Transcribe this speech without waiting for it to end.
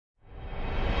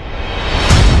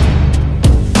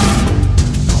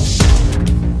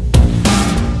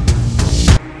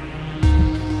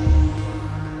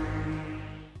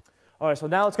right, so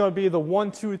now it's going to be the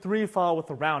 1, 2, 3 followed with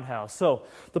the roundhouse. So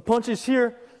the punches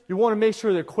here, you want to make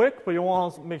sure they're quick, but you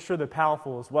want to make sure they're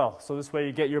powerful as well. So this way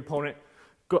you get your opponent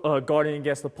guarding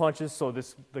against the punches. So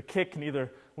the kick can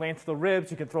either land to the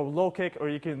ribs, you can throw a low kick, or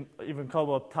you can even come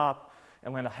up top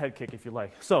and land a head kick if you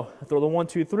like. So I throw the 1,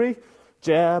 2, 3,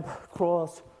 jab,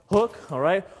 cross, hook, all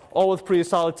right? All with pretty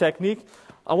solid technique.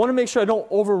 I want to make sure I don't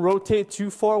over-rotate too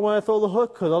far when I throw the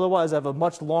hook, because otherwise I have a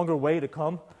much longer way to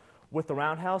come with the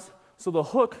roundhouse. So the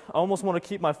hook, I almost want to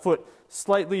keep my foot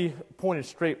slightly pointed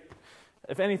straight.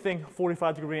 If anything,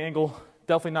 45-degree angle,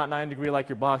 definitely not 90-degree like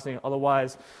you're boxing.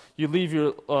 Otherwise, you leave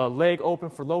your leg open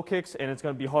for low kicks, and it's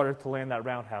going to be harder to land that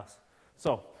roundhouse.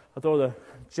 So I throw the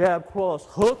jab, cross,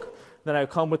 hook, then I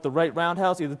come with the right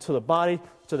roundhouse, either to the body,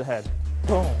 to the head.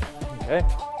 Boom. Okay.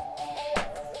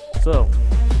 So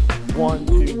 1,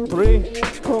 2, 3.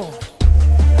 Boom.